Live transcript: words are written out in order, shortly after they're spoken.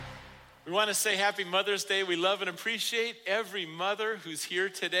We want to say Happy Mother's Day. We love and appreciate every mother who's here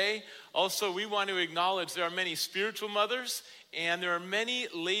today. Also, we want to acknowledge there are many spiritual mothers, and there are many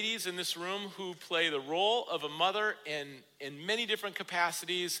ladies in this room who play the role of a mother in many different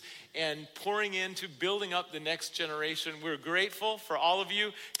capacities and pouring into building up the next generation. We're grateful for all of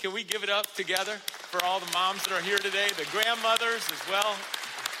you. Can we give it up together for all the moms that are here today, the grandmothers as well?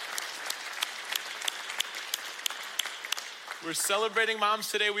 We're celebrating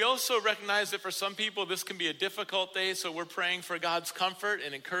moms today. We also recognize that for some people this can be a difficult day, so we're praying for God's comfort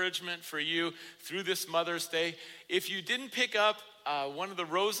and encouragement for you through this Mother's Day. If you didn't pick up one of the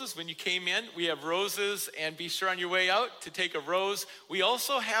roses when you came in, we have roses, and be sure on your way out to take a rose. We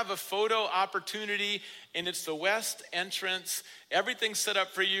also have a photo opportunity, and it's the west entrance. Everything's set up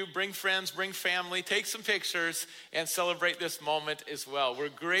for you. Bring friends, bring family, take some pictures, and celebrate this moment as well. We're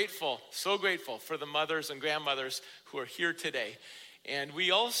grateful, so grateful for the mothers and grandmothers who are here today. And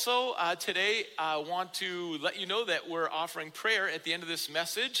we also today want to let you know that we're offering prayer at the end of this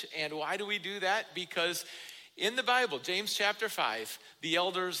message. And why do we do that? Because in the Bible, James chapter 5, the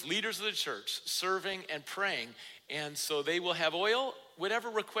elders, leaders of the church, serving and praying. And so they will have oil, whatever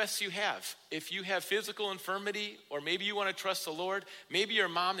requests you have. If you have physical infirmity, or maybe you want to trust the Lord, maybe you're a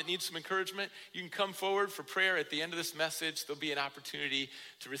mom that needs some encouragement, you can come forward for prayer at the end of this message. There'll be an opportunity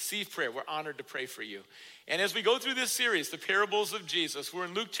to receive prayer. We're honored to pray for you. And as we go through this series, the parables of Jesus, we're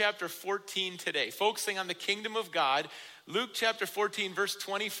in Luke chapter 14 today, focusing on the kingdom of God. Luke chapter 14, verse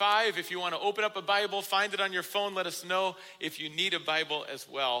 25. If you want to open up a Bible, find it on your phone. Let us know if you need a Bible as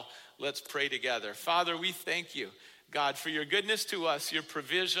well. Let's pray together. Father, we thank you, God, for your goodness to us, your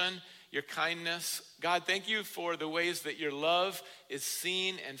provision, your kindness. God, thank you for the ways that your love is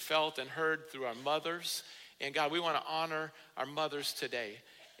seen and felt and heard through our mothers. And God, we want to honor our mothers today.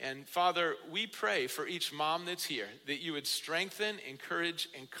 And Father, we pray for each mom that's here, that you would strengthen, encourage,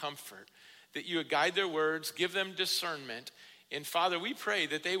 and comfort, that you would guide their words, give them discernment. And Father, we pray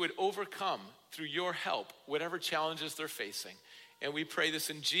that they would overcome through your help whatever challenges they're facing. And we pray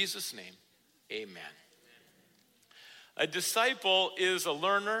this in Jesus' name, amen. A disciple is a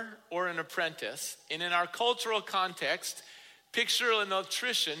learner or an apprentice. And in our cultural context, picture an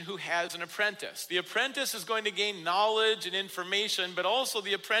electrician who has an apprentice. The apprentice is going to gain knowledge and information, but also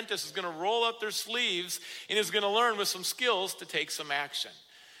the apprentice is going to roll up their sleeves and is going to learn with some skills to take some action.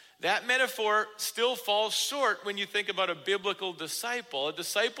 That metaphor still falls short when you think about a biblical disciple. A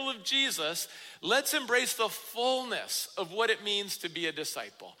disciple of Jesus, let's embrace the fullness of what it means to be a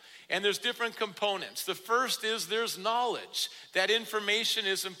disciple. And there's different components. The first is there's knowledge. That information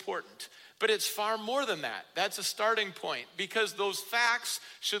is important. But it's far more than that. That's a starting point, because those facts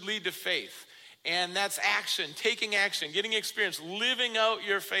should lead to faith. And that's action, taking action, getting experience, living out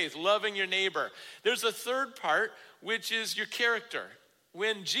your faith, loving your neighbor. There's a third part, which is your character.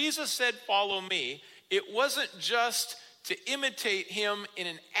 When Jesus said, "Follow me," it wasn't just to imitate him in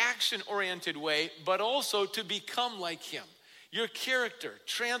an action-oriented way, but also to become like him. Your character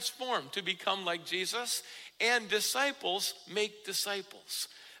transformed to become like Jesus, and disciples make disciples.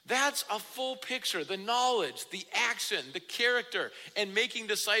 That's a full picture, the knowledge, the action, the character, and making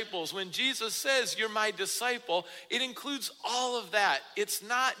disciples. When Jesus says, "You're my disciple," it includes all of that. It's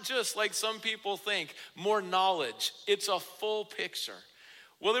not just like some people think, more knowledge. It's a full picture.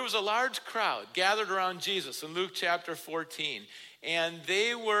 Well, there was a large crowd gathered around Jesus in Luke chapter 14, and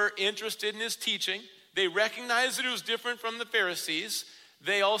they were interested in his teaching. They recognized that it was different from the Pharisees.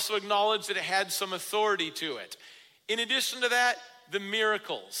 They also acknowledged that it had some authority to it. In addition to that, the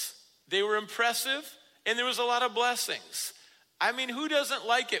miracles. They were impressive, and there was a lot of blessings. I mean, who doesn't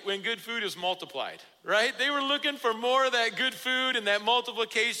like it when good food is multiplied, right? They were looking for more of that good food and that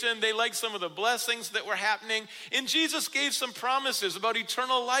multiplication. They liked some of the blessings that were happening. And Jesus gave some promises about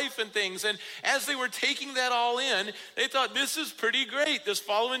eternal life and things. And as they were taking that all in, they thought, this is pretty great, this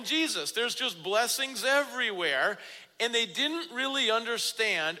following Jesus. There's just blessings everywhere. And they didn't really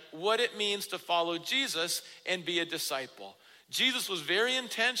understand what it means to follow Jesus and be a disciple. Jesus was very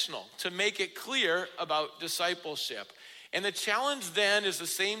intentional to make it clear about discipleship. And the challenge then is the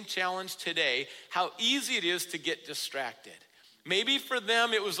same challenge today, how easy it is to get distracted. Maybe for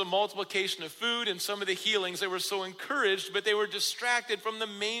them it was a multiplication of food and some of the healings. They were so encouraged, but they were distracted from the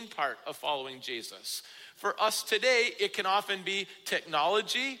main part of following Jesus. For us today, it can often be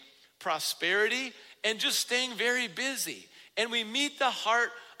technology, prosperity, and just staying very busy. And we meet the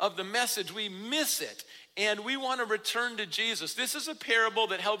heart of the message. We miss it. And we want to return to Jesus. This is a parable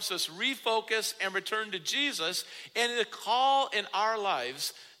that helps us refocus and return to Jesus, and a call in our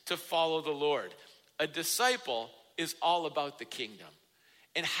lives to follow the Lord. A disciple is all about the kingdom.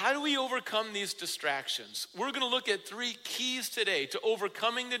 And how do we overcome these distractions? We're going to look at 3 keys today to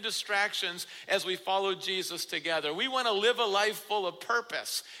overcoming the distractions as we follow Jesus together. We want to live a life full of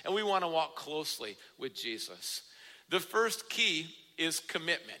purpose, and we want to walk closely with Jesus. The first key is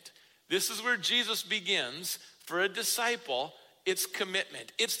commitment. This is where Jesus begins. For a disciple, it's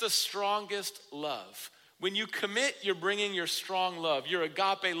commitment. It's the strongest love. When you commit, you're bringing your strong love, your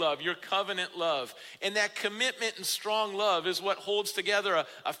agape love, your covenant love. And that commitment and strong love is what holds together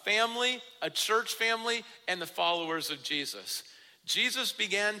a family, a church family, and the followers of Jesus. Jesus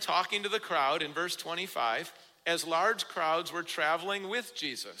began talking to the crowd in verse 25 as large crowds were traveling with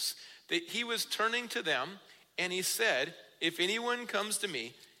Jesus. He was turning to them and he said, "If anyone comes to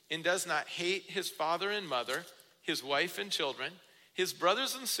me and does not hate his father and mother, his wife and children, his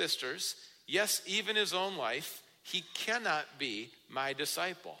brothers and sisters, yes, even his own life, he cannot be my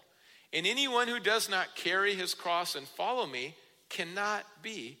disciple. And anyone who does not carry his cross and follow me cannot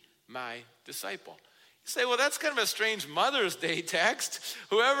be my disciple." You say, well, that's kind of a strange Mother's Day text.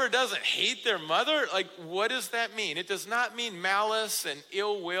 Whoever doesn't hate their mother, like, what does that mean? It does not mean malice and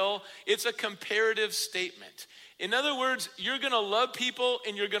ill will. It's a comparative statement. In other words, you're going to love people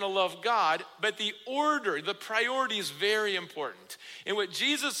and you're going to love God, but the order, the priority is very important. And what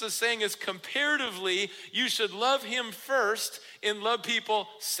Jesus is saying is comparatively, you should love him first and love people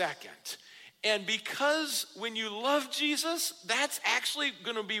second. And because when you love Jesus, that's actually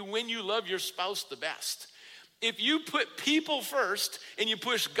going to be when you love your spouse the best. If you put people first and you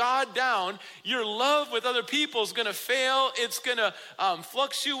push God down, your love with other people is going to fail. It's going to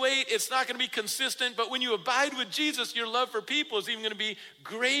fluctuate. It's not going to be consistent. But when you abide with Jesus, your love for people is even going to be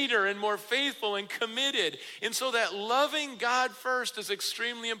greater and more faithful and committed. And so that loving God first is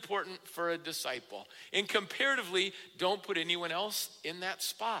extremely important for a disciple. And comparatively, don't put anyone else in that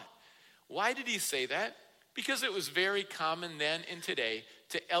spot. Why did he say that? Because it was very common then and today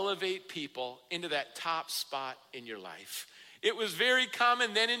to elevate people into that top spot in your life. It was very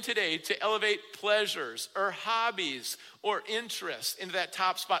common then and today to elevate pleasures or hobbies or interests into that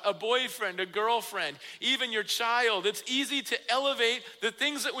top spot. A boyfriend, a girlfriend, even your child. It's easy to elevate the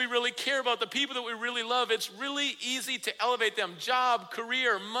things that we really care about, the people that we really love. It's really easy to elevate them. Job,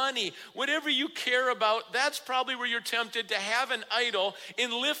 career, money, whatever you care about, that's probably where you're tempted to have an idol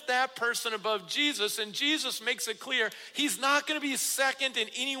and lift that person above Jesus. And Jesus makes it clear he's not going to be second in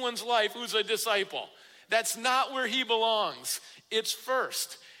anyone's life who's a disciple. That's not where he belongs. It's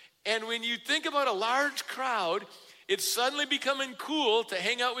first. And when you think about a large crowd, it's suddenly becoming cool to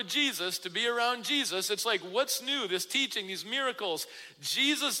hang out with Jesus, to be around Jesus. It's like, what's new? This teaching, these miracles.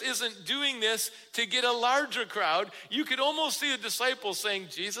 Jesus isn't doing this to get a larger crowd. You could almost see the disciples saying,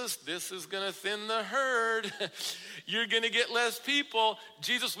 Jesus, this is going to thin the herd. You're going to get less people.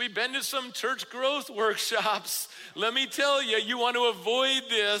 Jesus, we've been to some church growth workshops. Let me tell you, you want to avoid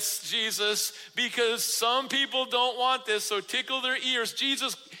this, Jesus, because some people don't want this, so tickle their ears.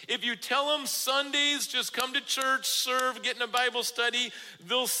 Jesus, if you tell them Sundays, just come to church, serve, get in a Bible study,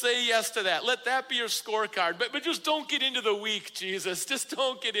 they'll say yes to that. Let that be your scorecard. But just don't get into the week, Jesus. Just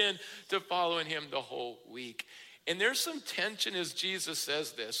don't get into following him the whole week. And there's some tension as Jesus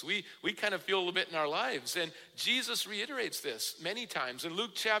says this. We kind of feel a little bit in our lives. And Jesus reiterates this many times. In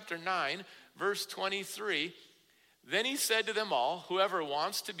Luke chapter 9, verse 23, then he said to them all, whoever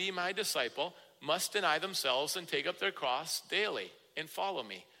wants to be my disciple must deny themselves and take up their cross daily and follow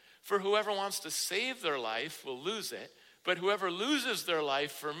me. For whoever wants to save their life will lose it, but whoever loses their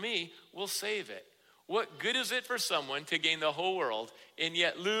life for me will save it. What good is it for someone to gain the whole world and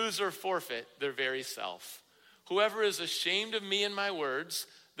yet lose or forfeit their very self? Whoever is ashamed of me and my words,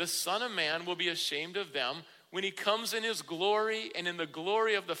 the Son of Man will be ashamed of them when he comes in his glory and in the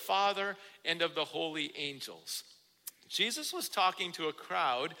glory of the Father and of the holy angels. Jesus was talking to a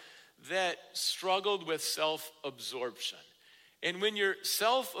crowd that struggled with self-absorption. And when you're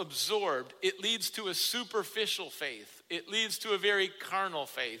self-absorbed, it leads to a superficial faith. It leads to a very carnal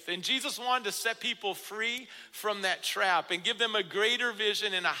faith. And Jesus wanted to set people free from that trap and give them a greater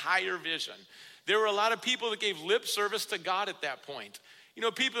vision and a higher vision. There were a lot of people that gave lip service to God at that point. You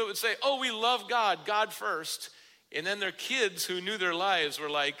know, people that would say, oh, we love God, God first. And then their kids who knew their lives were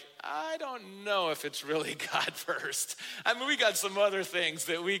like, I don't know if it's really God first. I mean, we got some other things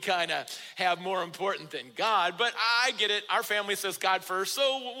that we kind of have more important than God, but I get it. Our family says God first,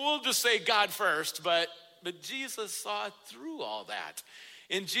 so we'll just say God first. But Jesus saw through all that.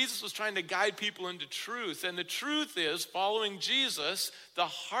 And Jesus was trying to guide people into truth. And the truth is, following Jesus, the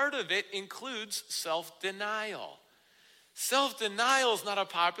heart of it includes self-denial. Self-denial is not a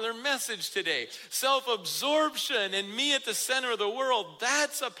popular message today. Self-absorption and me at the center of the world,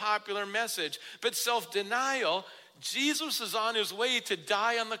 that's a popular message. But self-denial, Jesus is on his way to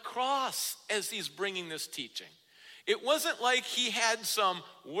die on the cross as he's bringing this teaching. It wasn't like he had some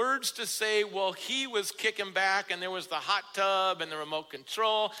words to say while he was kicking back and there was the hot tub and the remote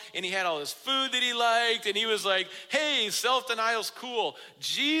control and he had all his food that he liked and he was like, hey, self-denial's cool.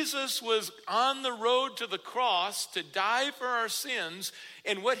 Jesus was on the road to the cross to die for our sins,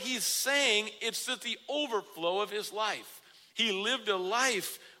 and what he's saying, it's that the overflow of his life. He lived a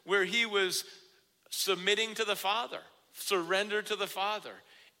life where he was submitting to the Father, surrender to the Father.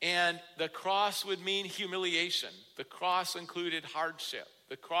 And the cross would mean humiliation. The cross included hardship.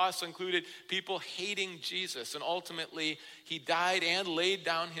 The cross included people hating Jesus. And ultimately, he died and laid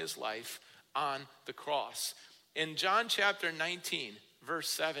down his life on the cross. In John chapter 19, verse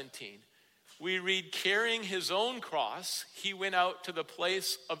 17, we read, carrying his own cross, he went out to the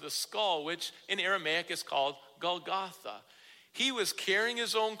place of the skull, which in Aramaic is called Golgotha. He was carrying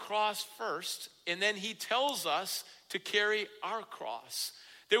his own cross first, and then he tells us to carry our cross.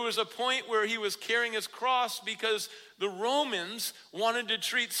 There was a point where he was carrying his cross because the Romans wanted to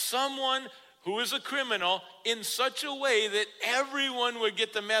treat someone who is a criminal in such a way that everyone would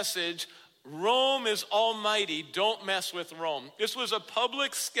get the message, Rome is almighty, don't mess with Rome. This was a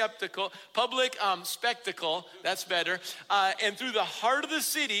public spectacle, that's better, and through the heart of the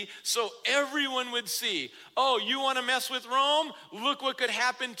city, so everyone would see, oh, you want to mess with Rome? Look what could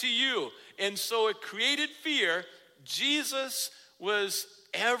happen to you. And so it created fear. Jesus was,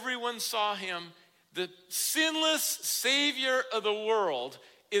 everyone saw him, the sinless Savior of the world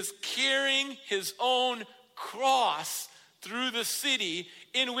is carrying his own cross through the city,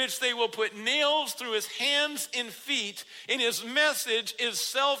 in which they will put nails through his hands and feet, and his message is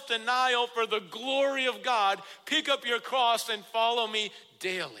self-denial for the glory of God. Pick up your cross and follow me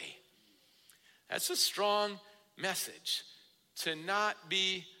daily. That's a strong message, to not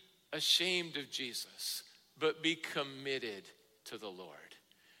be ashamed of Jesus, but be committed to the Lord.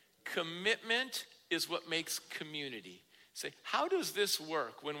 Commitment is what makes community. Say, how does this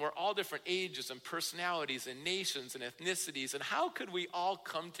work when we're all different ages and personalities and nations and ethnicities, and how could we all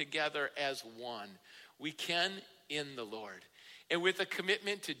come together as one? We can in the Lord. And with a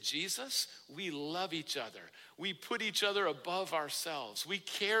commitment to Jesus, we love each other. We put each other above ourselves. We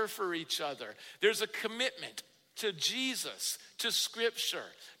care for each other. There's a commitment to Jesus, to Scripture,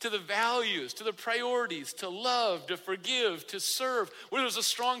 to the values, to the priorities, to love, to forgive, to serve. Where there's a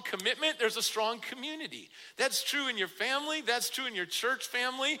strong commitment, there's a strong community. That's true in your family. That's true in your church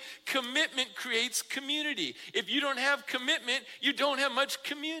family. Commitment creates community. If you don't have commitment, you don't have much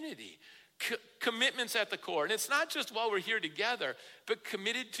community. Commitment's at the core. And it's not just while we're here together, but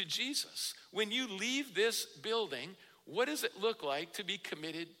committed to Jesus. When you leave this building, what does it look like to be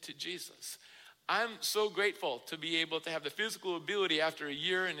committed to Jesus? I'm so grateful to be able to have the physical ability after a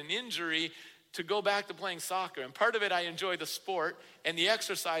year and an injury to go back to playing soccer. And part of it, I enjoy the sport and the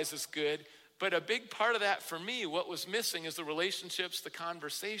exercise is good. But a big part of that for me, what was missing is the relationships, the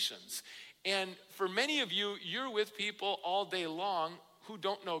conversations. And for many of you, you're with people all day long who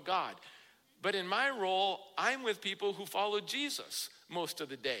don't know God. But in my role, I'm with people who follow Jesus most of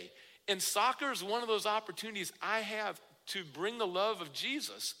the day. And soccer is one of those opportunities I have to bring the love of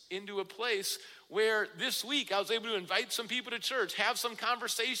Jesus into a place where this week I was able to invite some people to church, have some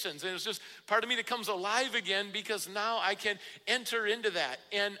conversations, and it's just part of me that comes alive again because now I can enter into that.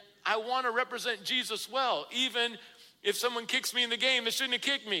 And I want to represent Jesus well, even if someone kicks me in the game that shouldn't have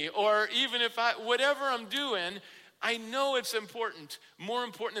kicked me, or even if whatever I'm doing, I know it's important. More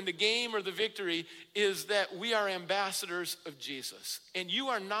important than the game or the victory is that we are ambassadors of Jesus. And you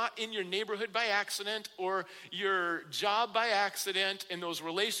are not in your neighborhood by accident or your job by accident and those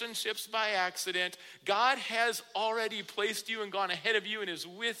relationships by accident. God has already placed you and gone ahead of you and is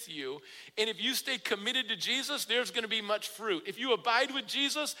with you. And if you stay committed to Jesus, there's going to be much fruit. If you abide with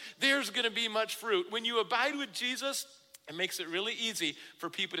Jesus, there's going to be much fruit. When you abide with Jesus, it makes it really easy for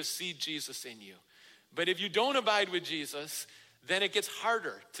people to see Jesus in you. But if you don't abide with Jesus, then it gets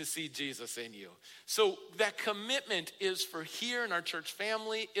harder to see Jesus in you. So that commitment is for here in our church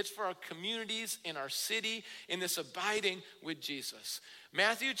family. It's for our communities, in our city, in this abiding with Jesus.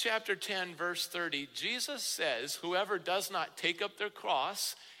 Matthew chapter 10, verse 30, Jesus says, whoever does not take up their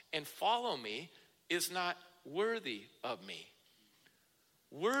cross and follow me is not worthy of me.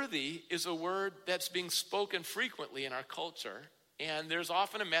 Worthy is a word that's being spoken frequently in our culture. And there's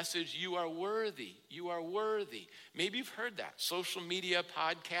often a message, you are worthy, you are worthy. Maybe you've heard that. Social media,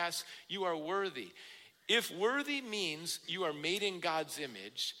 podcasts, you are worthy. If worthy means you are made in God's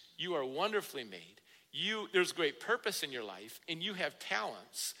image, you are wonderfully made, there's great purpose in your life, and you have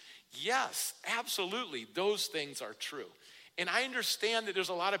talents, yes, absolutely, those things are true. And I understand that there's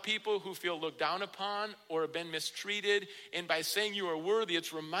a lot of people who feel looked down upon or have been mistreated. And by saying you are worthy,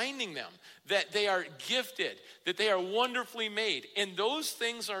 it's reminding them that they are gifted, that they are wonderfully made. And those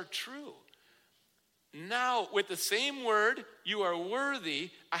things are true. Now, with the same word, you are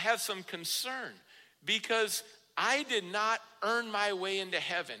worthy, I have some concern because I did not earn my way into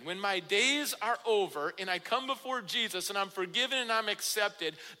heaven. When my days are over and I come before Jesus and I'm forgiven and I'm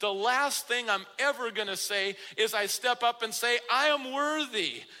accepted, the last thing I'm ever going to say is I step up and say, I am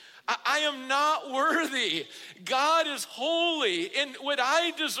worthy. I am not worthy. God is holy, and what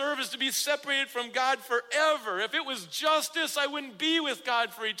I deserve is to be separated from God forever. If it was justice, I wouldn't be with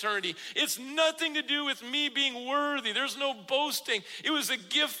God for eternity. It's nothing to do with me being worthy. There's no boasting. It was a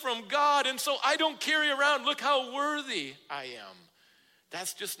gift from God, and so I don't carry around, look how worthy I am.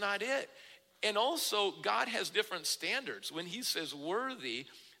 That's just not it. And also, God has different standards. When he says worthy,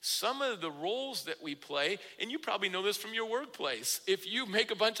 some of the roles that we play, and you probably know this from your workplace, if you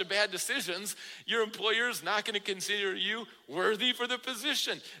make a bunch of bad decisions, your employer is not going to consider you worthy for the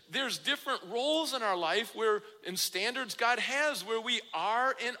position. There's different roles in our life and standards God has where we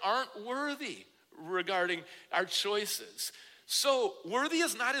are and aren't worthy regarding our choices. So worthy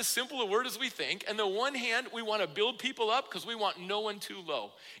is not as simple a word as we think. On the one hand, we want to build people up because we want no one too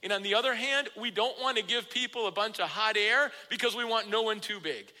low. And on the other hand, we don't want to give people a bunch of hot air because we want no one too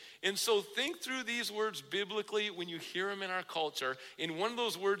big. And so think through these words biblically when you hear them in our culture. And one of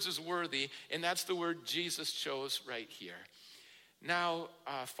those words is worthy, and that's the word Jesus chose right here. Now,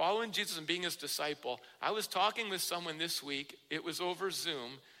 following Jesus and being his disciple, I was talking with someone this week. It was over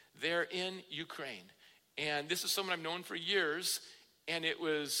Zoom. They're in Ukraine. And this is someone I've known for years, and it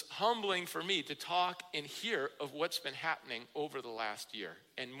was humbling for me to talk and hear of what's been happening over the last year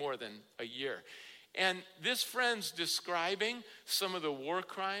and more than a year. And this friend's describing some of the war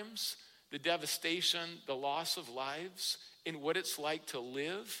crimes, the devastation, the loss of lives, and what it's like to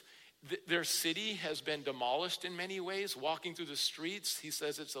live. Their city has been demolished in many ways. Walking through the streets, he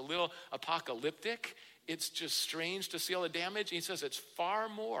says it's a little apocalyptic. It's just strange to see all the damage. He says it's far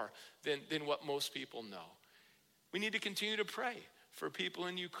more than what most people know. We need to continue to pray for people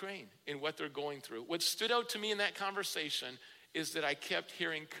in Ukraine and what they're going through. What stood out to me in that conversation is that I kept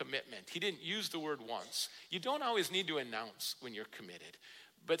hearing commitment. He didn't use the word once. You don't always need to announce when you're committed,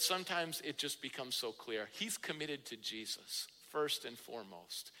 but sometimes it just becomes so clear. He's committed to Jesus first and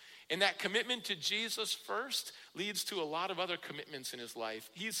foremost. And that commitment to Jesus first leads to a lot of other commitments in his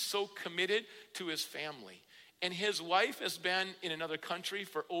life. He's so committed to his family. And his wife has been in another country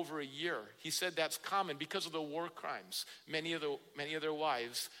for over a year. He said that's common because of the war crimes. Many of their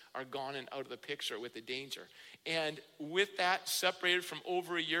wives are gone and out of the picture with the danger. And with that, separated from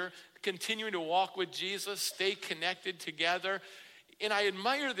over a year, continuing to walk with Jesus, stay connected together. And I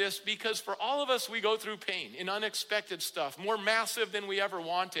admire this because for all of us, we go through pain and unexpected stuff, more massive than we ever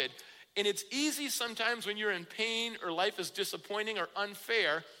wanted. And it's easy sometimes when you're in pain or life is disappointing or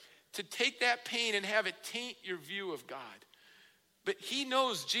unfair to take that pain and have it taint your view of God. But he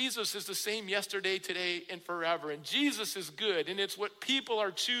knows Jesus is the same yesterday, today, and forever. And Jesus is good. And it's what people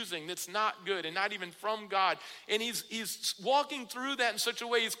are choosing that's not good and not even from God. And he's walking through that in such a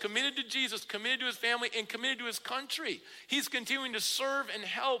way. He's committed to Jesus, committed to his family, and committed to his country. He's continuing to serve and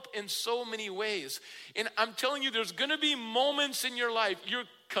help in so many ways. And I'm telling you, there's going to be moments in your life. Your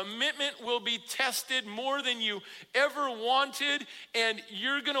commitment will be tested more than you ever wanted, and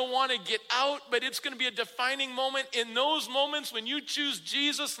you're going to want to get out, but it's going to be a defining moment. In those moments when you choose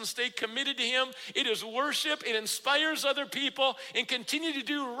Jesus and stay committed to him, it is worship, it inspires other people, and continue to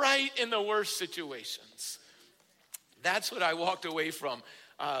do right in the worst situations. That's what I walked away from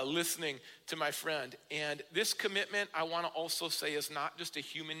listening to my friend. And this commitment, I want to also say, is not just a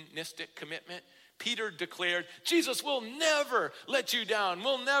humanistic commitment. Peter declared, Jesus will never let you down.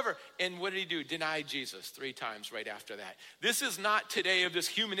 We'll never. And what did he do? Deny Jesus 3 times right after that. This is not today of this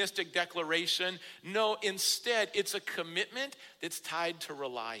humanistic declaration. No, instead, it's a commitment that's tied to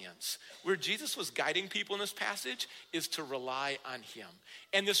reliance. Where Jesus was guiding people in this passage is to rely on him.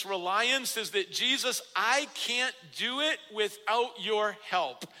 And this reliance is that Jesus, I can't do it without your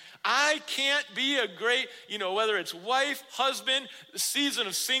help. I can't be a great, whether it's wife, husband, season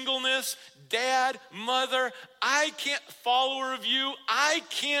of singleness, dad, mother, follower of you, I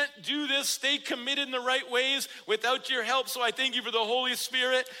can't do this, stay committed in the right ways without your help. So I thank you for the Holy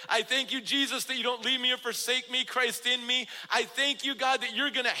Spirit. I thank you, Jesus, that you don't leave me or forsake me, Christ in me. I thank you, God, that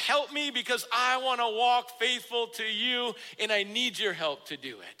you're going to help me because I want to walk faithful to you and I need your help to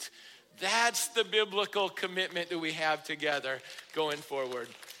do it. That's the biblical commitment that we have together going forward.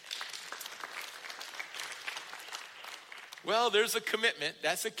 Well, there's a commitment.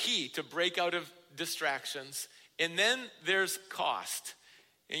 That's a key to break out of distractions And then there's cost.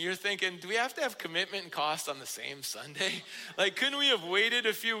 And you're thinking, do we have to have commitment and cost on the same Sunday? Like, couldn't we have waited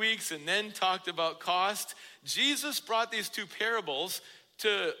a few weeks and then talked about cost? Jesus brought these two parables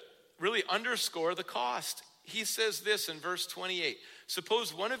to really underscore the cost. He says this in verse 28.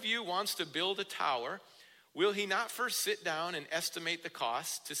 Suppose one of you wants to build a tower. Will he not first sit down and estimate the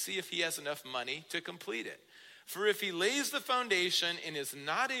cost to see if he has enough money to complete it? For if he lays the foundation and is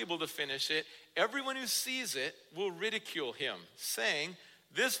not able to finish it, everyone who sees it will ridicule him, saying,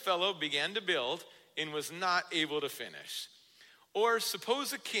 this fellow began to build and was not able to finish. Or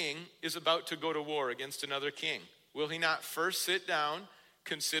suppose a king is about to go to war against another king. Will he not first sit down,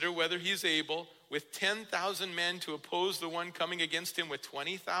 consider whether he's able with 10,000 men to oppose the one coming against him with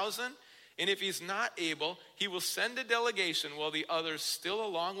 20,000? And if he's not able, he will send a delegation while the other's still a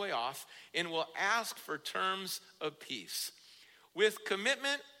long way off and will ask for terms of peace. With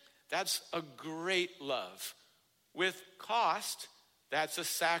commitment, that's a great love. With cost, that's a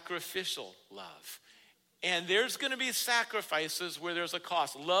sacrificial love. And there's going to be sacrifices where there's a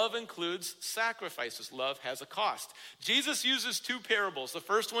cost. Love includes sacrifices. Love has a cost. Jesus uses two parables. The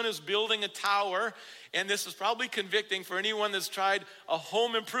first one is building a tower. And this is probably convicting for anyone that's tried a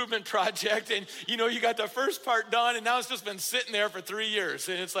home improvement project. And you got the first part done and now it's just been sitting there for 3 years.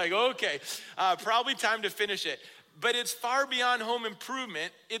 And it's like, okay, probably time to finish it. But it's far beyond home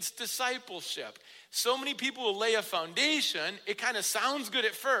improvement. It's discipleship. So many people will lay a foundation. It kind of sounds good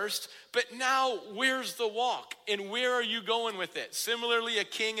at first, but now where's the walk? And where are you going with it? Similarly, a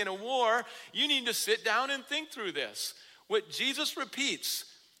king in a war, you need to sit down and think through this. What Jesus repeats,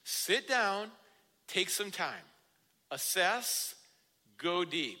 sit down, take some time, assess, go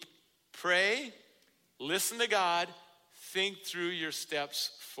deep, pray, listen to God, think through your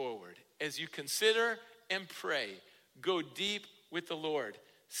steps forward. As you consider and pray, go deep with the Lord.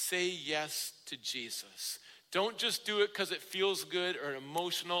 Say yes to Jesus. Don't just do it because it feels good or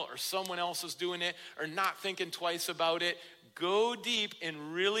emotional or someone else is doing it or not thinking twice about it. Go deep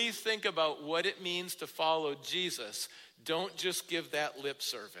and really think about what it means to follow Jesus. Don't just give that lip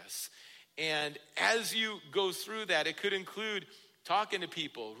service. And as you go through that, it could include talking to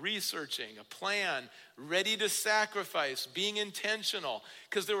people, researching, a plan, ready to sacrifice, being intentional.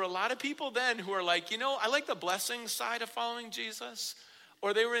 Because there were a lot of people then who are like, I like the blessing side of following Jesus.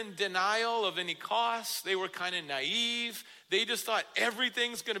 Or they were in denial of any costs. They were kind of naive. They just thought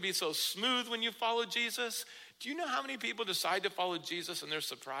everything's going to be so smooth when you follow Jesus. Do you know how many people decide to follow Jesus and they're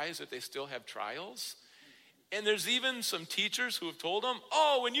surprised that they still have trials? And there's even some teachers who have told them,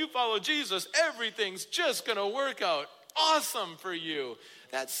 when you follow Jesus, everything's just going to work out awesome for you.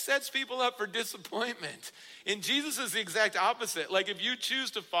 That sets people up for disappointment. And Jesus is the exact opposite. Like, if you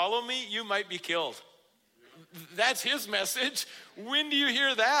choose to follow me, you might be killed. That's his message. When do you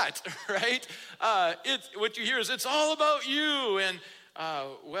hear that, right? What you hear is, it's all about you. And,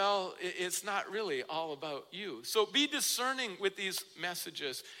 it's not really all about you. So be discerning with these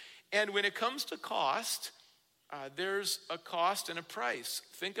messages. And when it comes to cost, there's a cost and a price.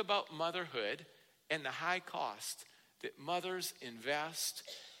 Think about motherhood and the high cost that mothers invest.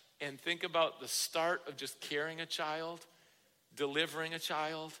 And think about the start of just carrying a child, delivering a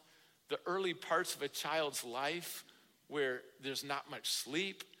child, the early parts of a child's life where there's not much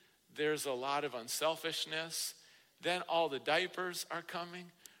sleep, there's a lot of unselfishness, then all the diapers are coming,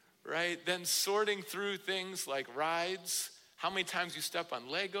 right? Then sorting through things like rides, how many times you step on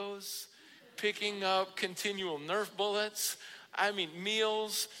Legos, picking up continual Nerf bullets,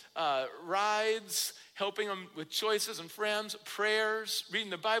 meals, rides, helping them with choices and friends, prayers, reading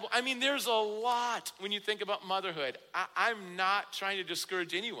the Bible. There's a lot when you think about motherhood. I'm not trying to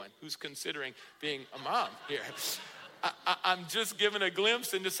discourage anyone who's considering being a mom here. I'm just giving a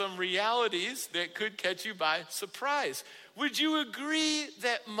glimpse into some realities that could catch you by surprise. Would you agree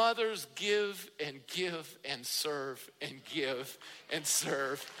that mothers give and give and serve and give and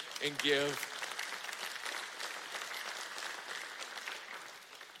serve and give?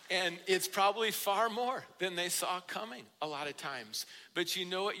 And it's probably far more than they saw coming a lot of times. But you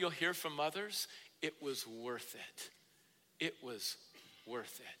know what you'll hear from mothers? It was worth it. It was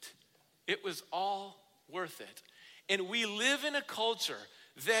worth it. It was all worth it. And we live in a culture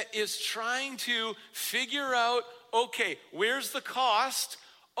that is trying to figure out, okay, where's the cost?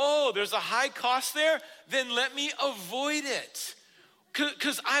 Oh, there's a high cost there? Then let me avoid it.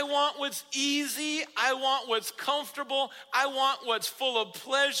 Because I want what's easy, I want what's comfortable, I want what's full of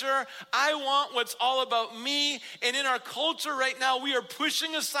pleasure, I want what's all about me. And in our culture right now, we are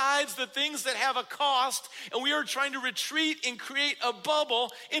pushing aside the things that have a cost, and we are trying to retreat and create a bubble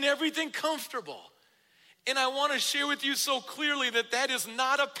in everything comfortable. And I want to share with you so clearly that that is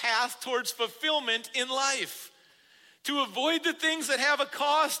not a path towards fulfillment in life. to avoid the things that have a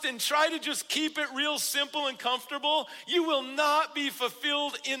cost and try to just keep it real simple and comfortable, you will not be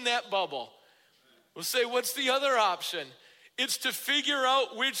fulfilled in that bubble. We'll say, what's the other option? It's to figure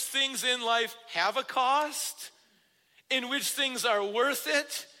out which things in life have a cost and which things are worth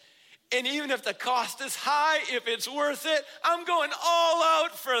it. And even if the cost is high, if it's worth it, I'm going all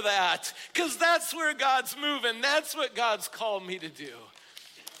out for that, because that's where God's moving. That's what God's called me to do.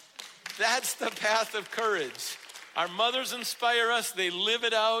 That's the path of courage. Our mothers inspire us. They live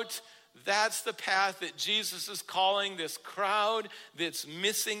it out. That's the path that Jesus is calling this crowd that's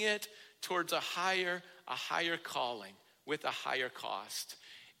missing it towards a higher calling with a higher cost.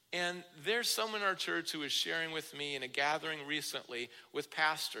 And there's someone in our church who was sharing with me in a gathering recently with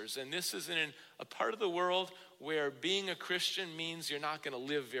pastors. And this is in a part of the world where being a Christian means you're not going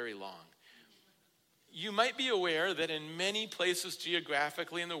to live very long. You might be aware that in many places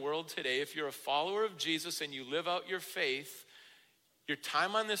geographically in the world today, if you're a follower of Jesus and you live out your faith, your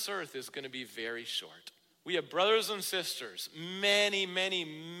time on this earth is going to be very short. We have brothers and sisters, many, many,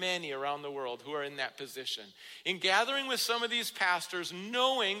 many around the world who are in that position. In gathering with some of these pastors,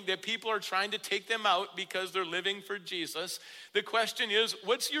 knowing that people are trying to take them out because they're living for Jesus, the question is,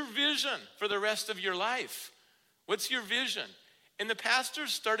 what's your vision for the rest of your life? What's your vision? And the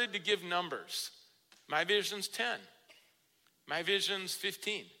pastors started to give numbers. My vision's 10. My vision's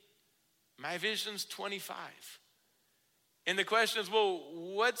 15. My vision's 25. And the question is, well,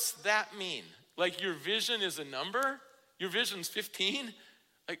 what's that mean? Like your vision is a number? Your vision's 15?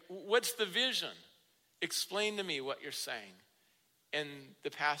 Like what's the vision? Explain to me what you're saying. And the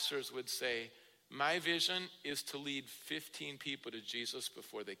pastors would say, my vision is to lead 15 people to Jesus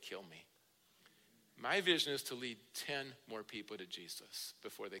before they kill me. My vision is to lead 10 more people to Jesus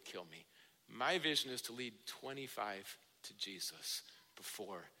before they kill me. My vision is to lead 25 to Jesus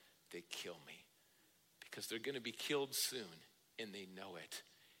before they kill me. Because they're going to be killed soon and they know it.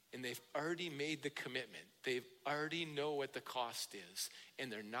 And they've already made the commitment. They already know what the cost is. And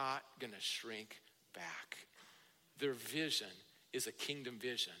they're not going to shrink back. Their vision is a kingdom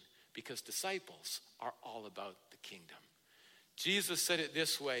vision because disciples are all about the kingdom. Jesus said it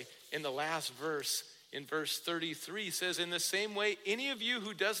this way in the last verse. In verse 33 says, in the same way, any of you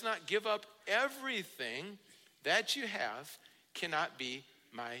who does not give up everything that you have cannot be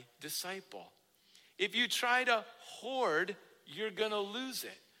my disciple. If you try to hoard, you're going to lose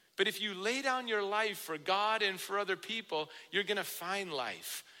it. But if you lay down your life for God and for other people, you're going to find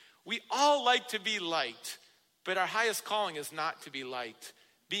life. We all like to be liked, but our highest calling is not to be liked.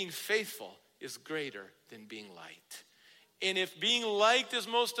 Being faithful is greater than being liked. And if being liked is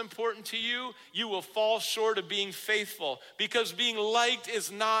most important to you, you will fall short of being faithful, because being liked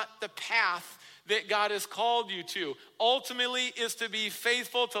is not the path that God has called you to. Ultimately is to be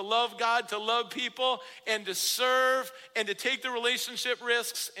faithful, to love God, to love people, and to serve, and to take the relationship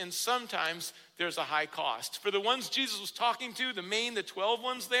risks, and sometimes there's a high cost. For the ones Jesus was talking to, the 12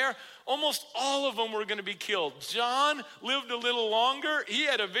 ones there, almost all of them were going to be killed. John lived a little longer. He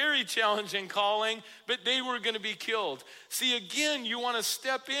had a very challenging calling, but they were going to be killed. See, again, you want to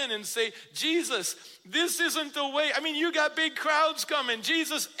step in and say, Jesus, this isn't the way. I mean, you got big crowds coming.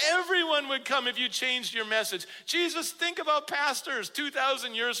 Jesus, everyone would come if you changed your message. Jesus, think about pastors.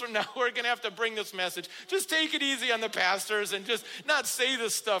 2,000 years from now, we're going to have to bring this message. Just take it easy on the pastors and just not say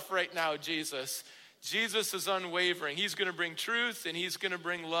this stuff right now, Jesus. Jesus is unwavering. He's going to bring truth and he's going to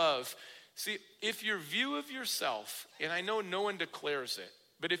bring love. See, if your view of yourself, and I know no one declares it,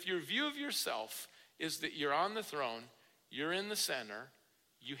 but if your view of yourself is that you're on the throne, you're in the center,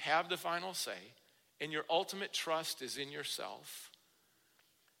 you have the final say, and your ultimate trust is in yourself,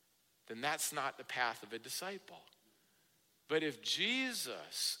 then that's not the path of a disciple. But if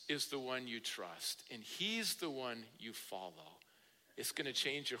Jesus is the one you trust and he's the one you follow, it's going to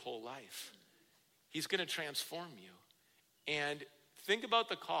change your whole life. He's going to transform you. And think about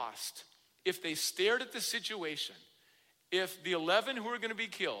the cost. If they stared at the situation, if the 11 who were going to be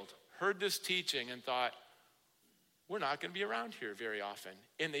killed heard this teaching and thought, we're not going to be around here very often,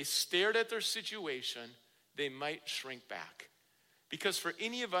 and they stared at their situation, they might shrink back. Because for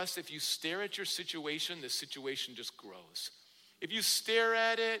any of us, if you stare at your situation, the situation just grows. If you stare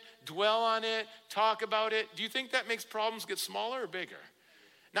at it, dwell on it, talk about it, do you think that makes problems get smaller or bigger?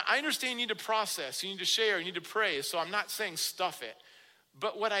 Now, I understand you need to process, you need to share, you need to pray, so I'm not saying stuff it.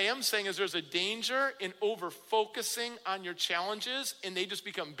 But what I am saying is there's a danger in over-focusing on your challenges, and they just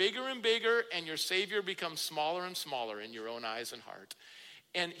become bigger and bigger, and your Savior becomes smaller and smaller in your own eyes and heart.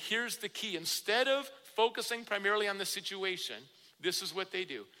 And here's the key. Instead of focusing primarily on the situation, this is what they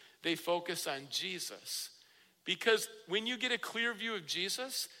do. They focus on Jesus. Because when you get a clear view of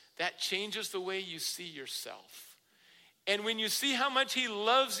Jesus, that changes the way you see yourself. And when you see how much he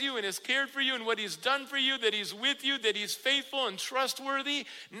loves you and has cared for you and what he's done for you, that he's with you, that he's faithful and trustworthy,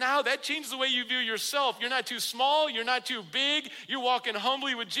 now that changes the way you view yourself. You're not too small, you're not too big, you're walking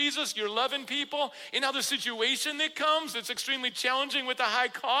humbly with Jesus, you're loving people. And now the situation that comes that's extremely challenging with a high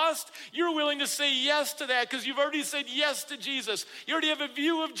cost, you're willing to say yes to that because you've already said yes to Jesus. You already have a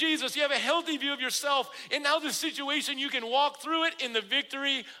view of Jesus, you have a healthy view of yourself, and now the situation, you can walk through it in the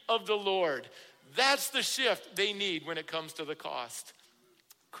victory of the Lord. That's the shift they need when it comes to the cost.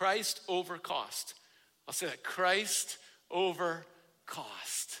 Christ over cost. I'll say that, Christ over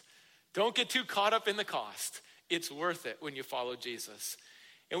cost. Don't get too caught up in the cost. It's worth it when you follow Jesus.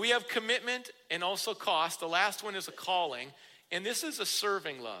 And we have commitment and also cost. The last one is a calling. And this is a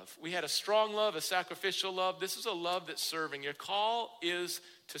serving love. We had a strong love, a sacrificial love. This is a love that's serving. Your call is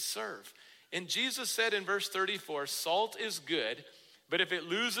to serve. And Jesus said in verse 34, salt is good, but if it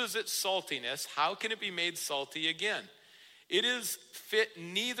loses its saltiness, how can it be made salty again? It is fit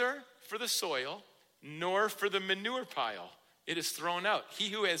neither for the soil nor for the manure pile. It is thrown out. He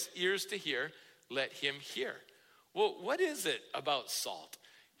who has ears to hear, let him hear. Well, what is it about salt?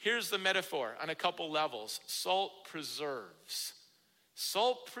 Here's the metaphor on a couple levels. Salt preserves.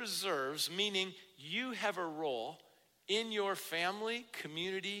 Salt preserves, meaning you have a role in your family,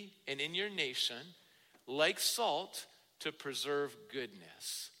 community, and in your nation, like salt, to preserve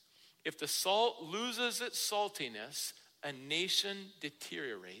goodness. If the salt loses its saltiness, a nation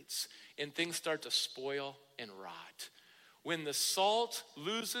deteriorates and things start to spoil and rot. When the salt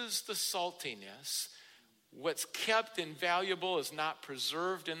loses the saltiness, what's kept and valuable is not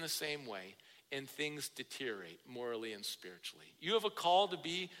preserved in the same way, and things deteriorate morally and spiritually. You have a call to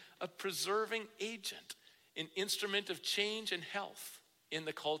be a preserving agent, an instrument of change and health in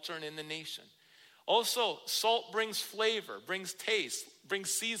the culture and in the nation. Also, salt brings flavor, brings taste, brings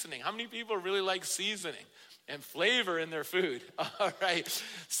seasoning. How many people really like seasoning and flavor in their food? All right.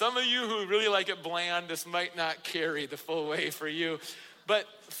 Some of you who really like it bland, this might not carry the full way for you. But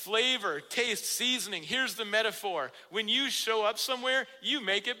flavor, taste, seasoning, here's the metaphor. When you show up somewhere, you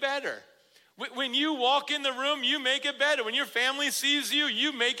make it better. When you walk in the room, you make it better. When your family sees you,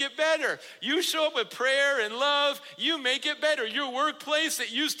 you make it better. You show up with prayer and love, you make it better. Your workplace,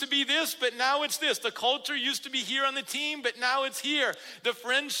 it used to be this, but now it's this. The culture used to be here on the team, but now it's here. The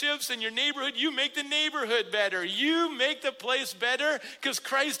friendships in your neighborhood, you make the neighborhood better. You make the place better because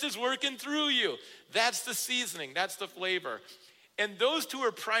Christ is working through you. That's the seasoning, that's the flavor. And those two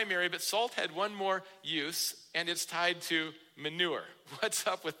are primary, but salt had one more use, and it's tied to manure. What's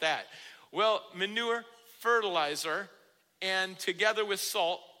up with that? Well, manure, fertilizer, and together with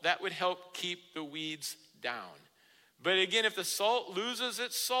salt, that would help keep the weeds down. But again, if the salt loses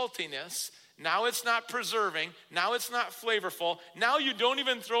its saltiness, now it's not preserving, now it's not flavorful, now you don't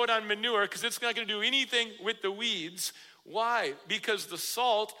even throw it on manure because it's not going to do anything with the weeds. Why? Because the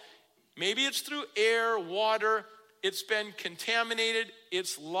salt, maybe it's through air, water, it's been contaminated,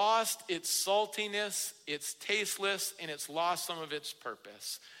 it's lost its saltiness, it's tasteless, and it's lost some of its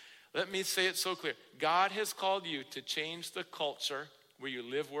purpose. Let me say it so clear. God has called you to change the culture where you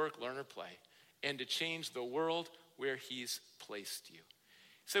live, work, learn, or play, and to change the world where he's placed you.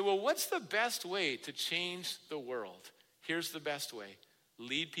 You say, well, what's the best way to change the world? Here's the best way.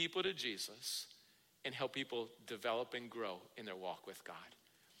 Lead people to Jesus and help people develop and grow in their walk with God.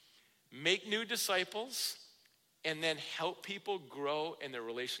 Make new disciples and then help people grow in their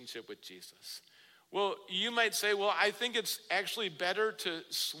relationship with Jesus. Well, you might say, well, I think it's actually better to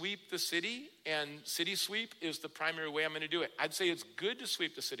sweep the city, and city sweep is the primary way I'm going to do it. I'd say it's good to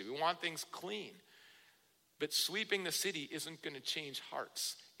sweep the city. We want things clean. But sweeping the city isn't going to change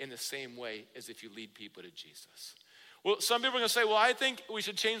hearts in the same way as if you lead people to Jesus. Well, some people are going to say, well, I think we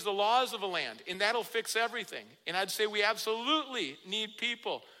should change the laws of a land, and that'll fix everything. And I'd say we absolutely need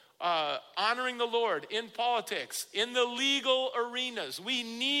people honoring the Lord in politics, in the legal arenas. We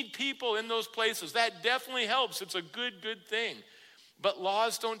need people in those places. That definitely helps. It's a good thing. But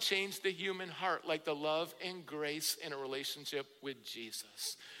laws don't change the human heart like the love and grace in a relationship with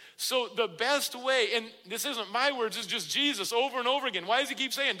Jesus. So the best way, and this isn't my words, it's just Jesus over and over again. Why does he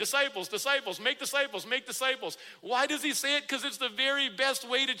keep saying disciples, disciples, make disciples, make disciples? Why does he say it? Because it's the very best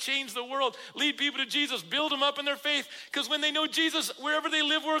way to change the world. Lead people to Jesus, build them up in their faith. Because when they know Jesus, wherever they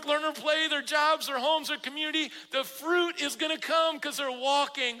live, work, learn, or play, their jobs, their homes, their community, the fruit is going to come because they're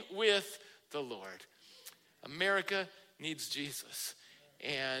walking with the Lord. America needs Jesus.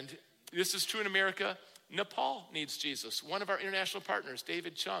 And this is true in America. Nepal needs Jesus. One of our international partners,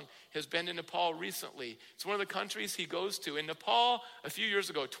 David Chung, has been to Nepal recently. It's one of the countries he goes to. And Nepal, a few years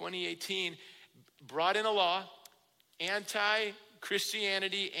ago, 2018, brought in a law,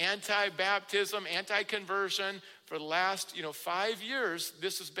 Christianity, anti-baptism, anti-conversion. For the last 5 years,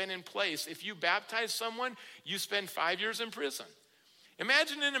 this has been in place. If you baptize someone, you spend 5 years in prison.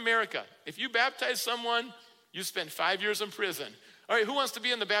 Imagine in America, if you baptize someone, you spend 5 years in prison. All right, who wants to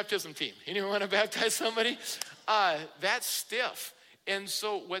be on the baptism team? Anyone want to baptize somebody? That's stiff. And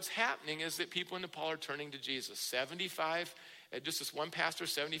so what's happening is that people in Nepal are turning to Jesus. 75, just this one pastor,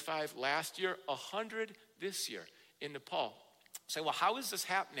 75 last year, 100 this year in Nepal. Say, well, how is this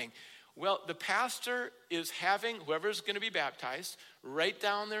happening? Well, the pastor is having whoever's going to be baptized write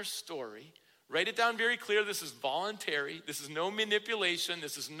down their story, write it down very clear. This is voluntary. This is no manipulation.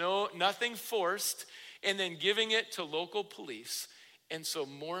 This is nothing forced. And then giving it to local police. And so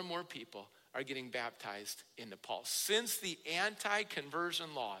more and more people are getting baptized in Nepal. Since the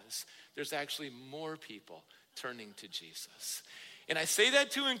anti-conversion laws, there's actually more people turning to Jesus. And I say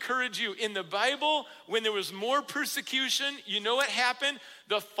that to encourage you. In the Bible, when there was more persecution, you know what happened?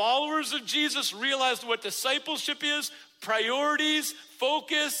 The followers of Jesus realized what discipleship is, priorities,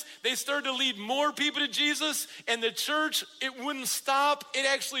 focus. They started to lead more people to Jesus. And the church, it wouldn't stop. It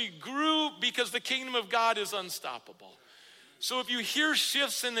actually grew because the kingdom of God is unstoppable. So if you hear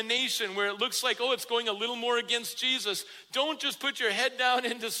shifts in the nation where it looks like, it's going a little more against Jesus, don't just put your head down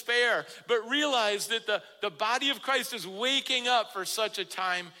in despair, but realize that the body of Christ is waking up for such a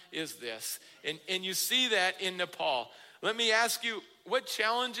time as this. And you see that in Nepal. Let me ask you, what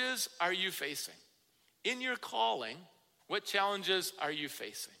challenges are you facing? In your calling, what challenges are you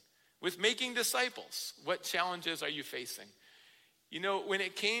facing? With making disciples, what challenges are you facing? When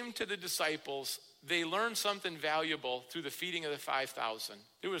it came to the disciples, they learned something valuable through the feeding of the 5,000.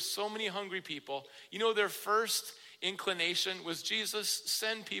 There were so many hungry people. Their first inclination was, Jesus,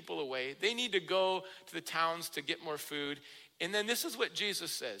 send people away. They need to go to the towns to get more food. And then this is what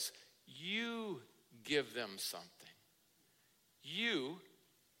Jesus says, you give them something. You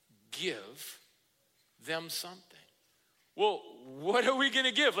give them something. Well, what are we going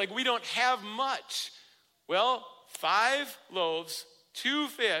to give? We don't have much. Well, 5 loaves, 2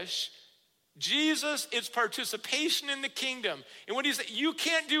 fish. Jesus, it's participation in the kingdom. And what he said, you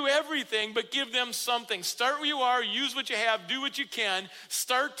can't do everything, but give them something. Start where you are, use what you have, do what you can.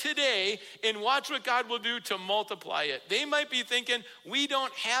 Start today and watch what God will do to multiply it. They might be thinking, we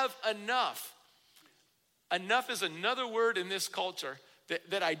don't have enough. Enough is another word in this culture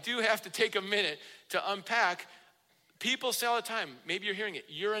that I do have to take a minute to unpack. People say all the time, maybe you're hearing it,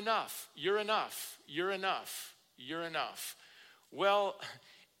 you're enough, you're enough, you're enough, you're enough. Well,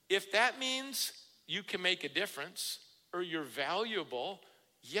 if that means you can make a difference or you're valuable,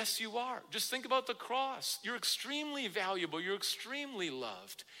 yes, you are. Just think about the cross. You're extremely valuable. You're extremely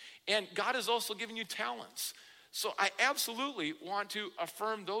loved. And God has also given you talents. So I absolutely want to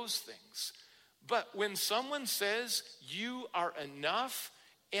affirm those things. But when someone says you are enough,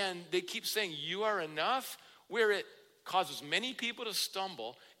 and they keep saying you are enough, where it causes many people to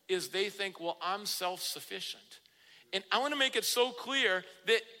stumble is they think, well, I'm self-sufficient. And I want to make it so clear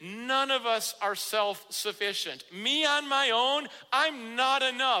that none of us are self-sufficient. Me on my own, I'm not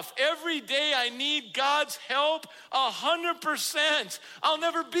enough. Every day I need God's help 100%. I'll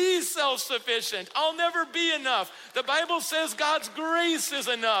never be self-sufficient. I'll never be enough. The Bible says God's grace is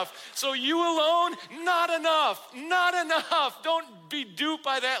enough. So you alone, not enough. Not enough. Don't be duped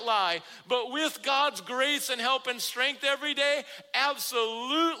by that lie. But with God's grace and help and strength every day,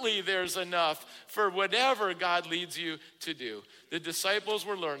 absolutely there's enough for whatever God leads you to do. The disciples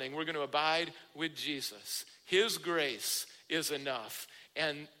were learning, we're going to abide with Jesus. His grace is enough.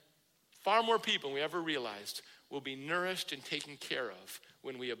 And far more people than we ever realized will be nourished and taken care of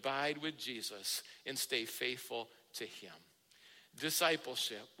when we abide with Jesus and stay faithful to him.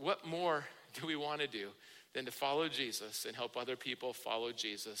 Discipleship. What more do we want to do than to follow Jesus and help other people follow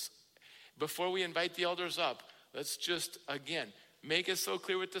Jesus? Before we invite the elders up, let's just, again, make it so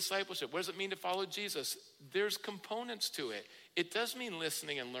clear with discipleship. What does it mean to follow Jesus? There's components to it. It does mean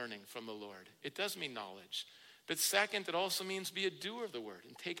listening and learning from the Lord. It does mean knowledge. But second, it also means be a doer of the word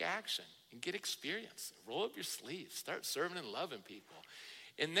and take action and get experience. Roll up your sleeves. Start serving and loving people.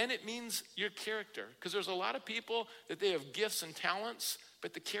 And then it means your character, because there's a lot of people that they have gifts and talents,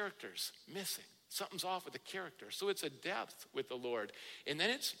 but the character's missing. Something's off with the character. So it's a depth with the Lord. And then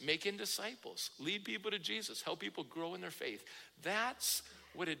it's making disciples. Lead people to Jesus. Help people grow in their faith. That's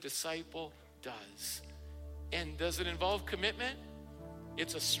what a disciple does. And does it involve commitment?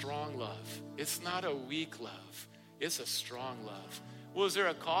 It's a strong love. It's not a weak love. It's a strong love. Well, is there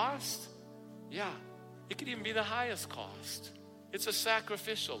a cost? Yeah. It could even be the highest cost. It's a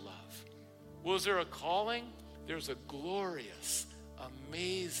sacrificial love. Well, is there a calling? There's a glorious,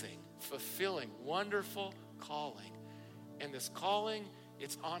 amazing, fulfilling, wonderful calling. And this calling,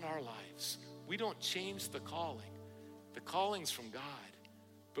 it's on our lives. We don't change the calling. The calling's from God,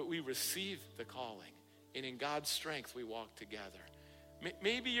 but we receive the calling. And in God's strength, we walk together.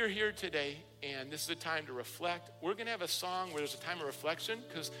 Maybe you're here today, and this is a time to reflect. We're going to have a song where there's a time of reflection,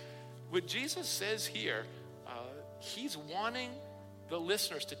 because what Jesus says here, he's wanting the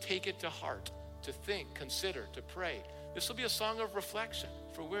listeners to take it to heart, to think, consider, to pray. This will be a song of reflection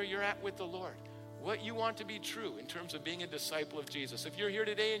for where you're at with the Lord, what you want to be true in terms of being a disciple of Jesus. If you're here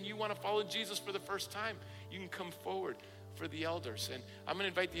today and you want to follow Jesus for the first time, you can come forward for the elders. And I'm going to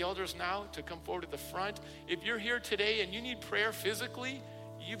invite the elders now to come forward to the front. If you're here today and you need prayer physically,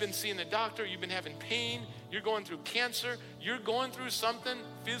 you've been seeing the doctor, you've been having pain, you're going through cancer, you're going through something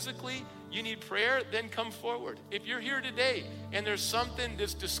physically, you need prayer, then come forward. If you're here today and there's something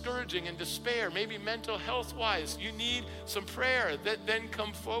that's discouraging and despair, maybe mental health-wise, you need some prayer, then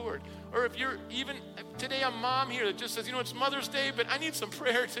come forward. Or if you're even today a mom here that just says, it's Mother's Day, but I need some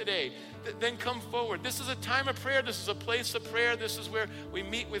prayer today, then come forward. This is a time of prayer. This is a place of prayer. This is where we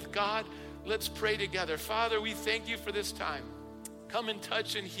meet with God. Let's pray together. Father, we thank you for this time. Come and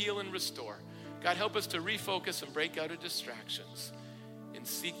touch and heal and restore. God, help us to refocus and break out of distractions and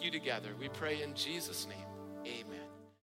seek you together. We pray in Jesus' name.